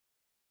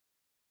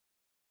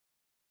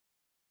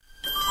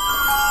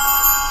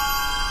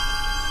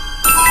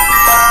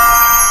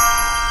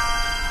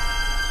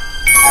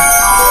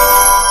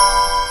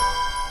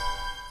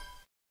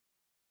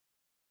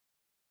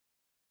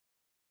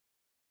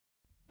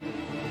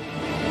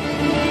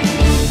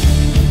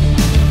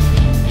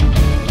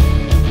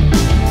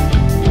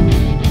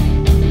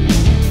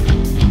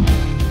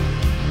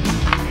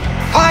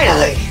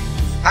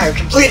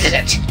completed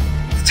it!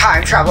 The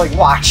time-traveling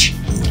watch.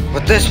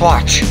 With this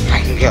watch,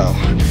 I can go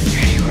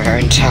anywhere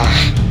in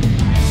time.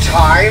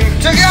 Time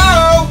to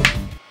go!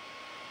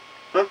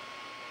 Huh?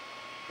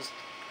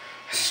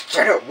 This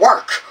didn't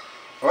work!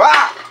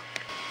 Ah!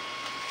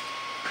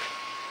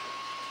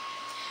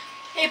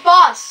 Hey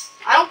boss,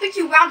 I don't think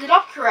you wound it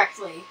up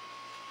correctly.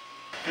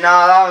 No,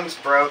 that one's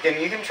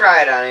broken. You can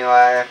try it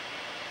anyway.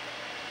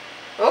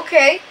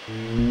 Okay.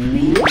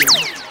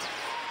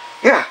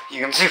 Yeah,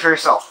 you can see for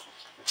yourself.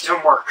 It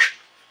didn't work.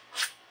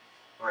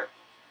 Wait,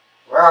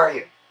 where are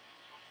you?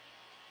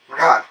 Oh my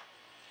god.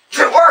 It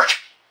didn't work!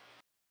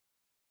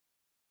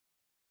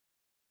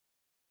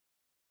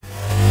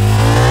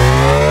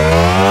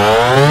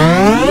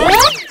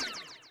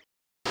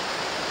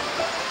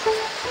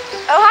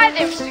 Oh, hi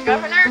there, Mr.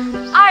 Governor.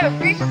 I have a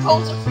brief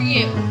proposal for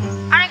you.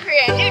 I'm going to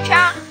create a new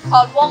town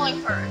called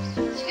Wallingford.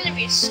 It's going to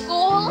be a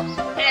school,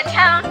 and a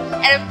town,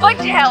 and a bunch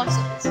of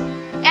houses.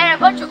 And a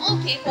bunch of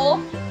old people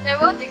that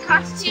wrote the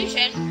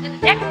Constitution and the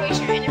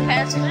Declaration of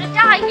Independence are going to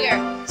die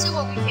here. So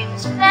we'll be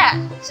famous for that.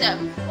 So,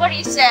 what do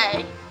you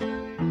say?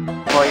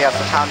 Well, yes,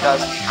 the town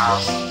does need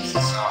houses, so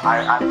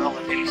I will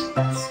the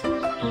basements.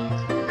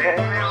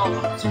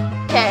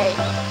 Okay,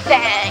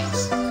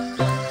 thanks.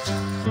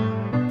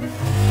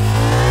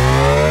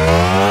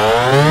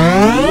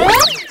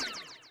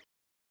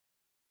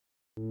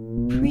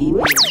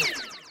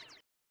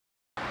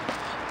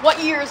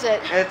 What year is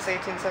it? It's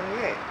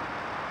 1878.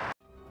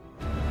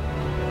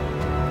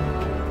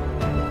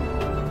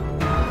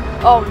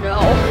 Oh no.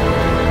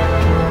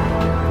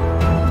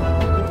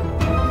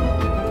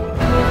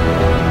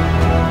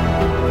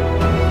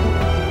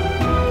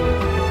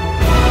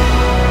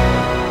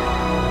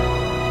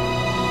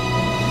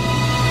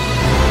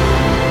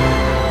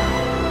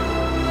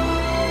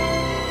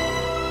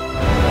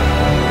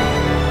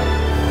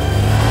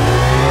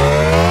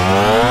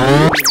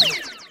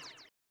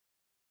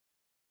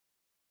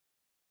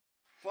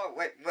 Whoa,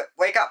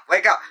 wake up,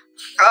 wake up!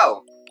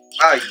 Oh,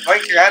 you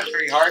bumped your head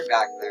pretty hard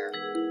back there.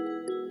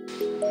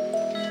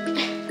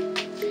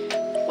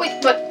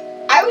 Wait, but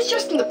I was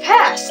just in the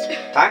past.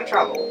 Time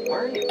travel? What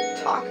are you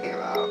talking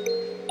about?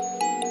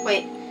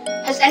 Wait,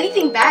 has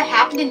anything bad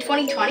happened in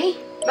 2020?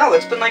 No,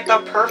 it's been like the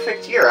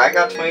perfect year. I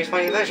got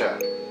 20/20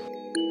 vision.